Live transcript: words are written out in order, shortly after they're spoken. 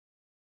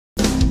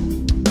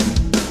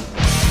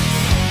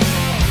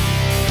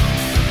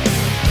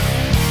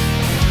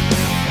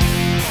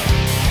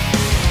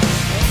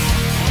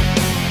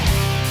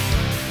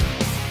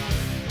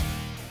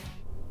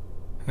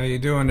you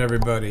doing,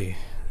 everybody?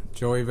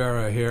 Joey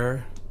Vera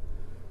here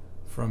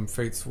from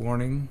Fate's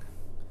Warning,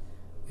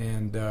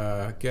 and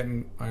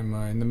I'm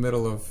in the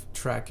middle of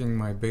tracking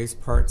my bass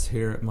parts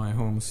here at my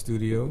home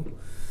studio.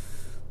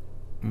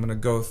 I'm gonna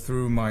go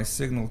through my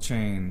signal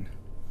chain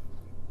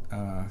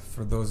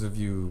for those of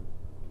you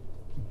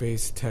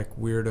bass tech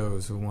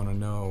weirdos who want to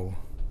know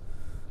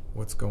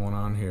what's going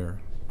on here.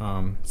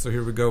 So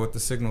here we go with the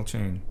signal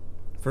chain.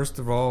 First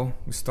of all,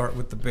 we start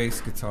with the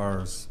bass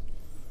guitars.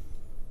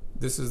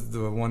 This is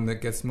the one that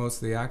gets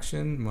most of the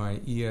action, my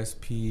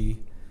ESP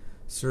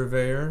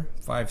Surveyor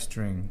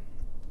 5-string.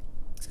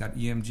 It's got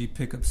EMG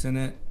pickups in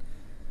it.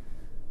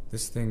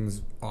 This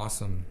thing's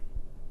awesome.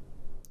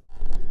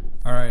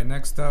 Alright,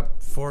 next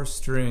up,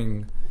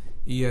 4-string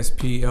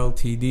ESP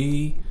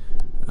LTD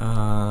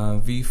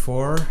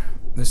V4.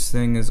 This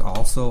thing is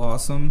also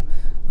awesome.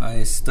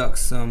 I stuck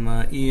some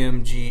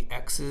EMG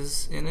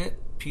X's in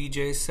it,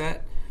 PJ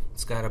set.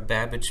 It's got a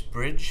Babbage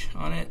bridge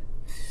on it.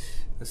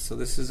 So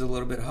this is a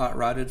little bit hot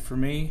rodded for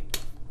me.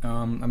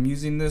 I'm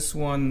using this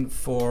one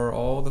for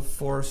all the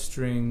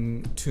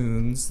 4-string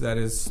tunes, that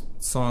is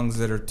songs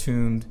that are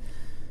tuned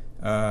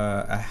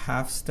a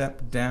half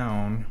step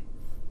down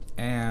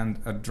and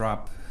a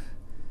drop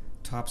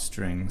top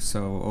string.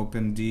 So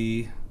open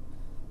D,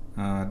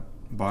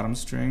 bottom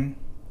string,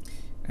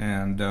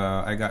 and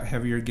I got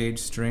heavier gauge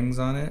strings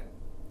on it.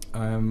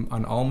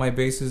 On all my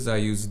basses I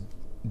use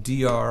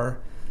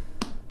DR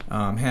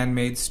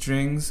handmade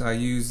strings. I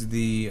use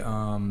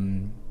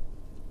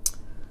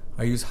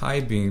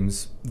high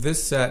beams.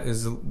 This set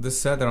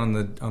on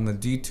the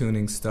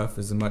detuning stuff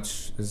is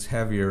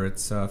heavier.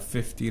 It's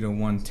 50 to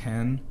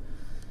 110,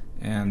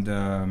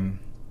 and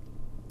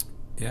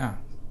yeah,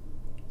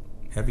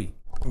 heavy.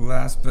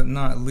 Last but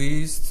not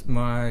least,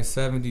 my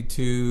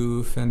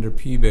 72 Fender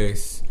P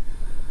bass.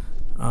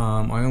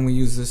 I only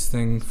use this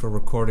thing for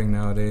recording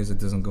nowadays. It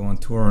doesn't go on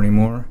tour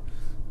anymore.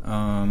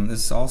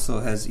 This also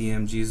has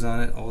EMGs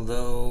on it,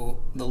 although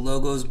the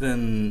logo's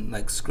been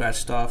like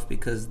scratched off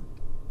because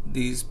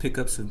these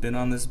pickups have been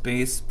on this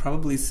bass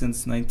probably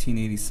since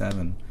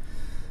 1987.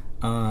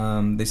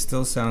 They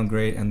still sound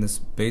great, and this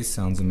bass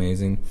sounds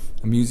amazing.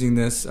 I'm using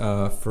this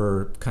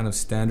for kind of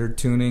standard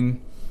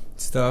tuning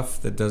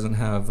stuff that doesn't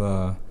have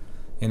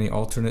any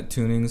alternate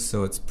tunings,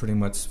 so it's pretty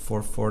much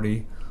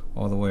 440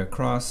 all the way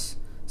across.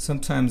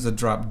 Sometimes a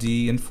drop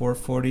D in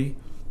 440,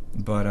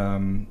 but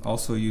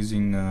also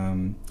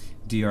using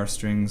DR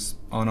strings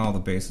on all the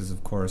basses,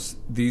 of course.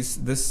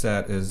 This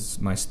set is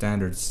my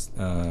standard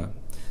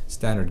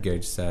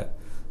gauge set,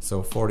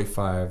 so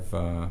 45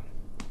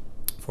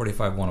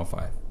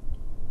 105.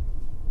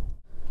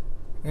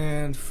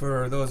 And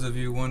for those of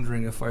you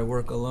wondering if I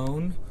work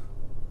alone,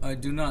 I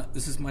do not.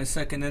 This is my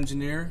second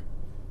engineer.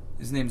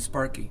 His name's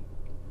Sparky.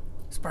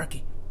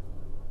 Sparky,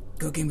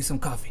 go get me some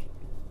coffee.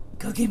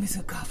 Go get me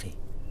some coffee.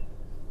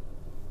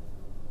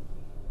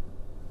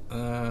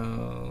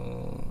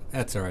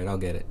 That's alright, I'll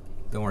get it.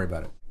 Don't worry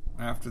about it.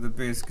 After the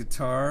bass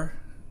guitar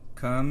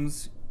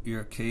comes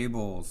your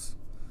cables.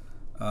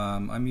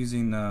 I'm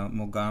using the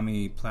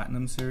Mogami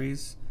Platinum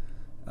series.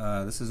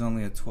 This is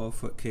only a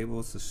 12-foot cable.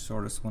 It's the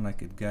shortest one I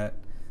could get.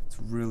 It's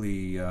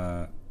really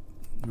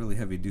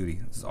heavy duty.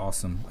 This is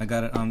awesome. I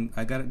got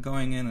it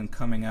going in and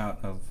coming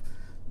out of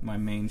my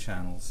main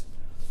channels.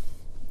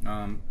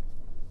 I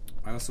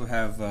also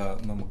have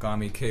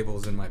Mogami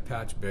cables in my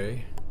patch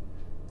bay.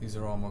 These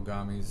are all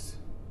Mogamis.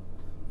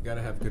 You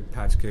gotta have good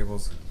patch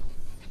cables.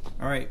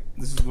 Alright,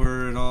 this is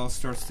where it all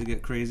starts to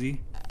get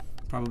crazy.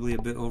 Probably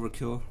a bit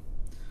overkill,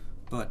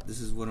 but this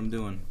is what I'm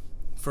doing.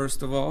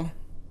 First of all,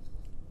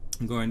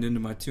 I'm going into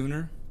my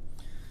tuner.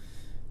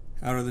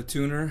 Out of the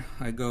tuner,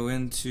 I go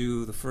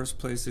into, the first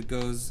place it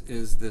goes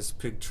is this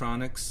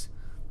Pigtronics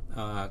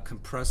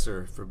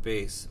compressor for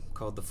bass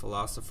called the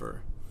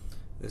Philosopher.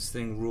 This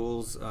thing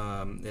rules.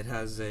 It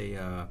has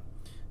the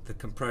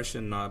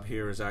compression knob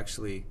here is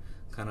actually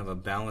kind of a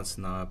balance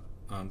knob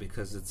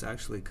because it's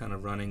actually kind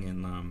of running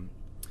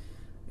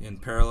in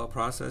parallel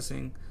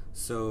processing,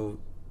 so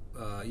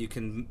you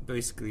can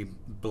basically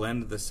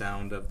blend the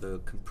sound of the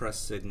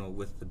compressed signal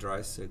with the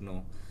dry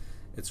signal.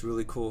 It's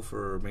really cool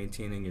for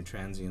maintaining your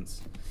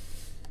transients.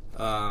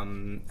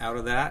 Out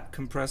of that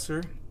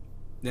compressor,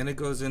 then it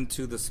goes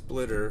into the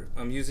splitter.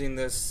 I'm using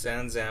this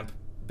Sansamp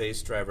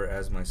bass driver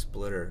as my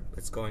splitter.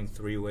 It's going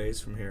 3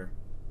 ways from here.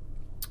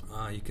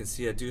 You can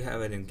see I do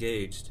have it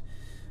engaged.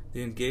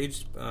 The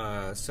engaged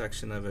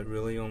section of it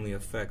really only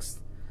affects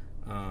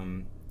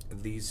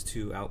these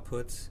 2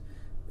 outputs.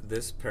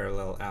 This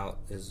parallel out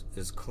is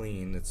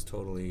clean. It's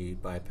totally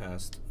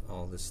bypassed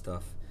all this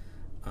stuff.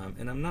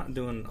 And I'm not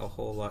doing a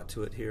whole lot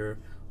to it here.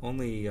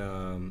 Only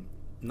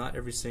not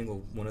every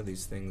single one of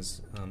these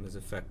things is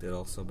affected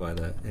also by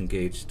the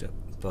engaged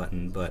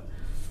button, but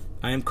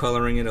I am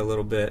coloring it a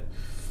little bit,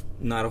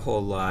 not a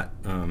whole lot.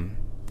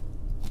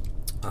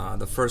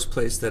 The first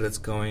place that it's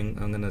going,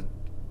 I'm going to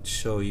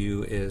show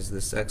you, is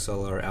this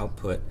XLR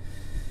output.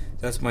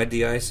 That's my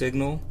DI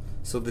signal.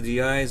 So the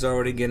DI is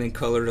already getting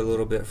colored a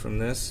little bit from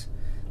this.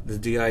 The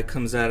DI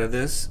comes out of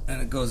this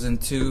and it goes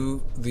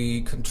into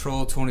the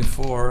Control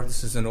 24.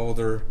 This is an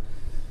older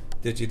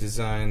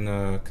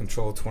DigiDesign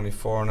Control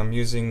 24, and I'm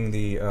using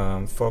the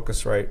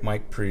Focusrite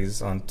mic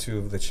pre's on 2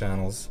 of the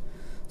channels.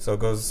 So it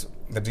goes,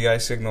 the DI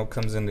signal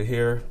comes into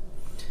here.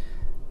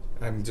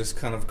 I'm just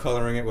kind of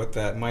coloring it with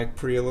that mic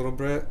pre a little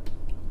bit.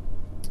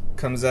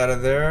 Comes out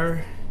of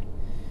there,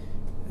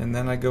 and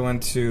then I go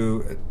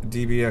into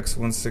DBX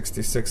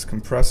 166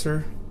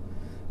 compressor.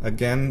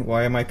 Again,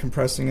 why am I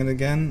compressing it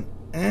again?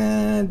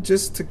 And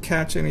just to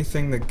catch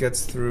anything that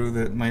gets through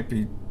that might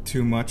be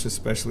too much,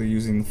 especially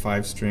using the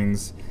 5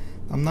 strings.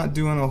 I'm not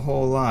doing a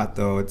whole lot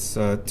though. It's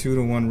a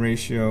 2-to-1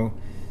 ratio,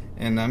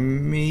 and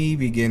I'm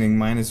maybe getting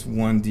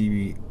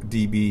 -1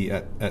 dB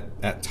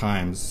at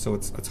times, so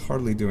it's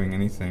hardly doing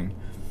anything.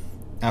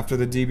 After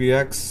the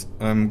DBX,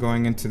 I'm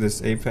going into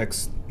this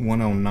Apex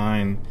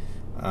 109.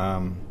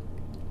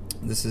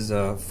 This is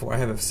I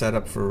have it set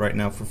up for right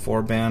now for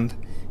 4-band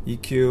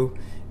EQ,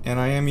 and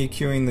I am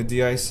EQing the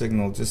DI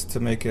signal just to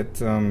make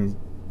it you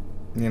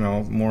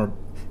know, more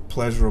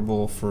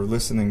pleasurable for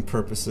listening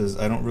purposes.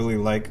 I don't really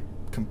like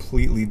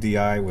completely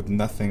DI with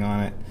nothing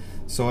on it,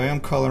 so I am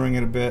coloring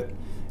it a bit,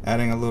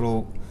 adding a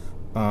little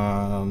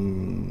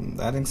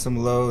adding some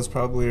lows,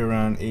 probably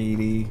around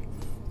 80,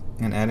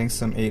 and adding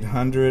some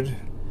 800,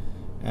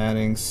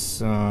 adding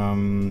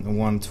some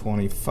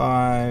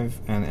 125,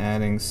 and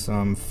adding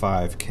some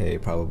 5K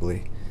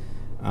probably,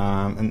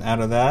 and out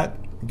of that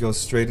goes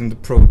straight into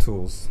Pro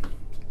Tools.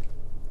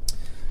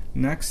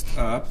 Next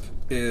up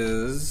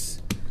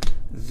is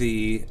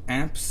the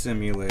amp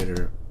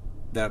simulator.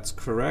 That's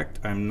correct,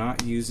 I'm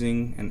not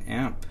using an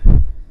amp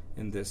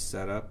in this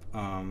setup.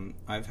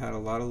 I've had a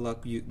lot of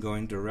luck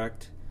going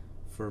direct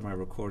for my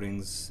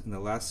recordings in the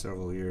last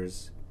several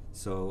years,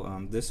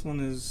 so this one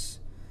is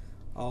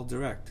all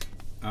direct.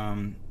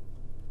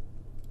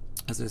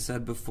 As I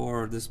said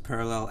before, this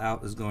parallel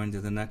out is going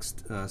to the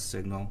next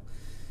signal,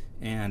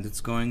 and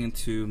it's going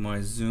into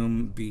my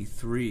Zoom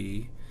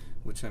B3,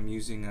 which I'm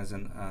using as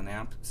an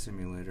amp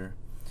simulator.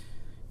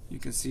 You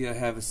can see I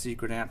have a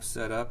secret amp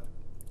set up,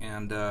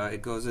 and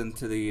it goes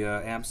into the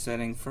amp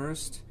setting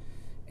first.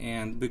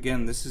 And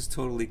again, this is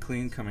totally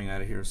clean coming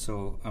out of here,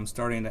 so I'm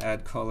starting to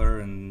add color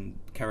and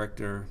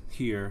character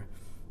here.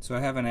 So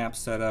I have an amp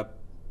set up,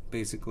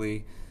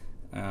 basically,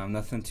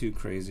 nothing too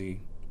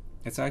crazy.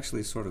 It's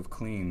actually sort of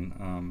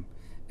clean.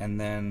 And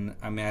then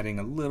I'm adding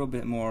a little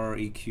bit more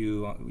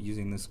EQ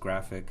using this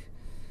graphic.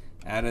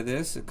 Out of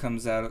this, it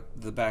comes out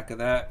the back of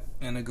that,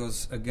 and it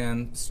goes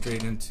again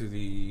straight into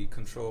the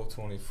Control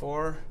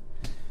 24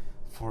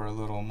 for a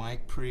little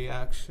mic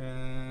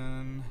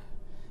pre-action.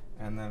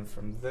 And then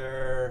from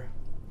there,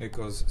 it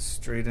goes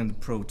straight into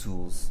Pro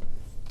Tools.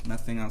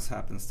 Nothing else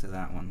happens to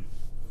that one.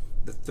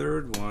 The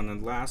third one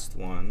and last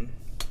one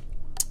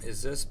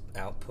is this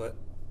output,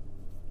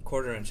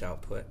 1/4-inch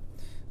output.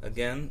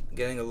 Again,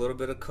 getting a little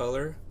bit of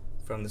color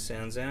from the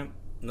Sans amp,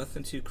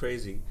 nothing too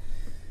crazy.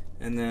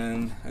 And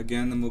then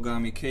again, the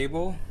Mogami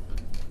cable,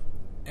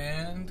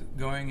 and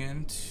going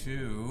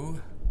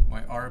into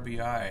my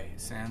RBI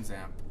Sans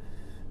amp.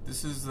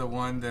 This is the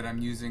one that I'm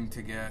using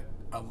to get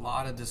a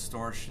lot of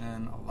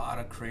distortion, a lot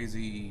of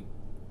crazy,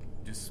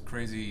 just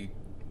crazy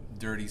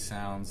dirty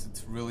sounds.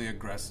 It's really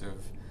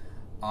aggressive.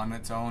 On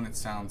its own, it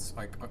sounds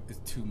like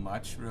it's too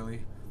much,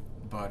 really,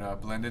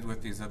 but blended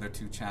with these other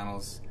 2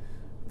 channels,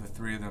 the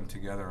 3 of them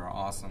together are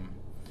awesome.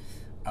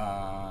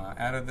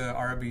 Out of the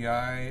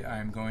RBI,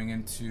 I'm going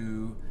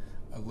into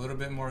a little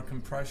bit more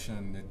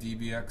compression, the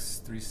DBX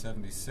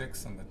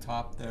 376 on the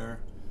top there,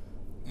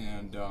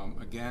 and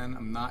again,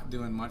 I'm not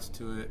doing much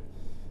to it.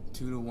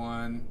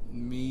 2-to-1,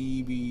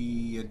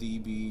 maybe a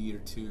dB or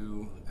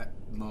 2 at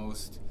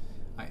most.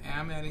 I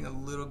am adding a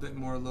little bit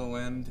more low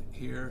end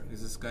here.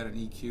 Is this got an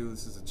EQ?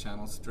 This is a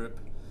channel strip,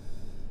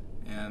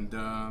 and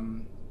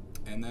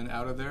then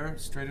out of there,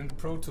 straight into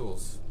Pro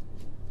Tools.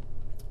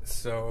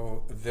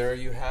 So there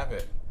you have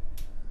it.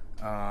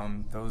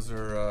 Those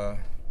are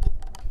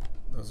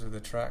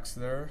the tracks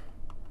there,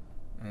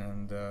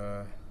 and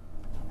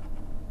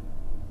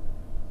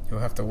you'll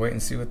have to wait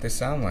and see what they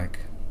sound like.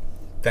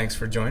 Thanks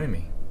for joining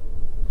me.